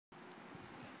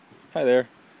Hi there,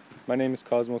 my name is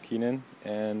Cosmo Keenan,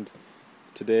 and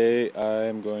today I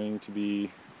am going to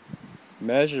be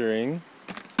measuring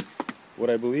what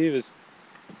I believe is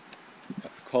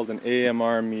called an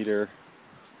AMR meter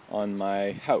on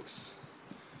my house.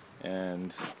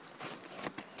 And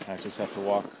I just have to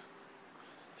walk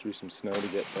through some snow to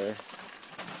get there.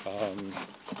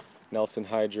 Nelson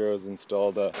Hydro has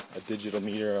installed a digital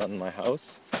meter on my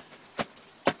house,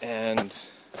 and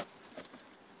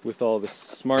with all the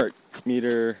smart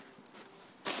meter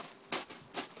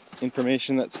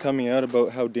information that's coming out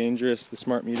about how dangerous the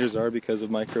smart meters are because of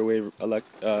microwave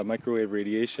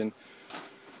radiation,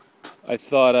 I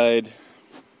thought I'd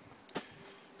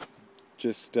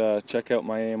just check out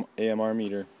my AMR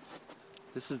meter.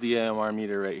 This is the AMR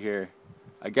meter right here.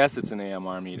 I guess it's an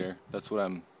AMR meter. That's what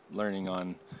I'm learning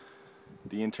on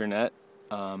the internet.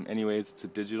 Anyways, it's a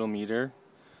digital meter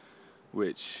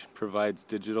which provides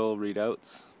digital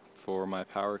readouts for my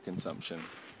power consumption.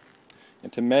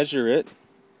 And to measure it,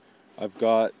 I've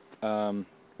got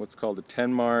what's called a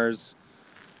Tenmars.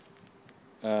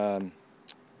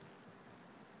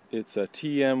 It's a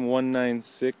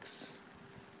TM-196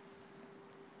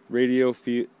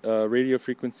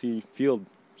 radio-frequency field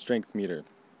strength meter,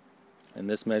 and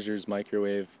this measures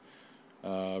microwave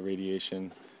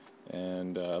radiation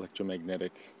and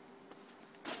electromagnetic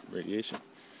radiation.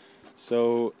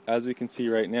 So as we can see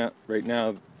right now,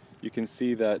 you can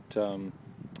see that I'm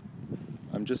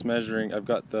just measuring. I've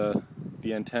got the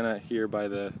antenna here by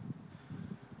the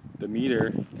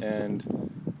meter,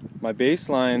 and my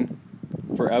baseline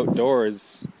for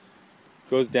outdoors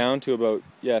goes down to about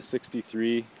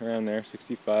 63, around there,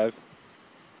 65.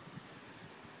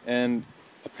 And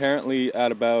apparently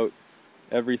at about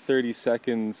every 30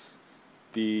 seconds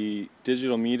the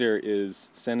digital meter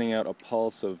is sending out a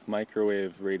pulse of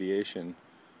microwave radiation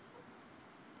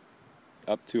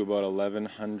up to about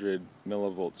 1100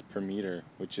 millivolts per meter,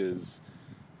 which is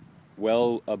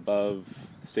well above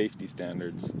safety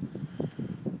standards.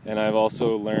 And I've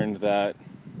also learned that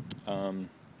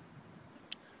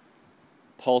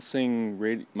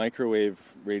pulsing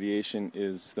microwave radiation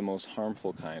is the most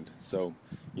harmful kind. So,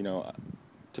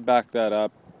 to back that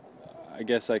up, I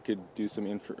guess I could do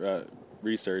some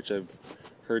research. I've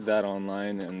heard that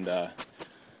online, and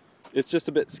it's just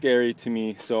a bit scary to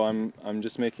me. So I'm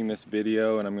just making this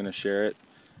video, and I'm going to share it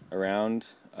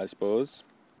around, I suppose.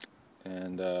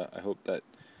 And I hope that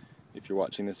if you're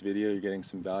watching this video, you're getting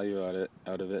some value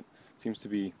out of it. It seems to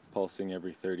be pulsing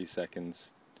every 30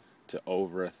 seconds to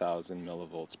over 1,000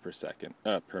 millivolts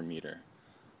per meter.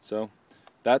 So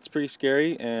that's pretty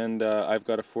scary, and I've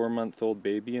got a 4-month-old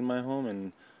baby in my home,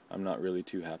 and I'm not really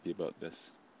too happy about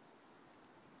this.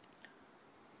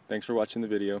 Thanks for watching the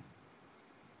video.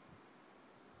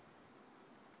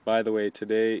 By the way,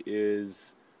 today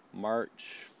is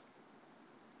March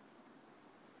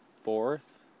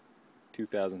 4th,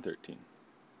 2013.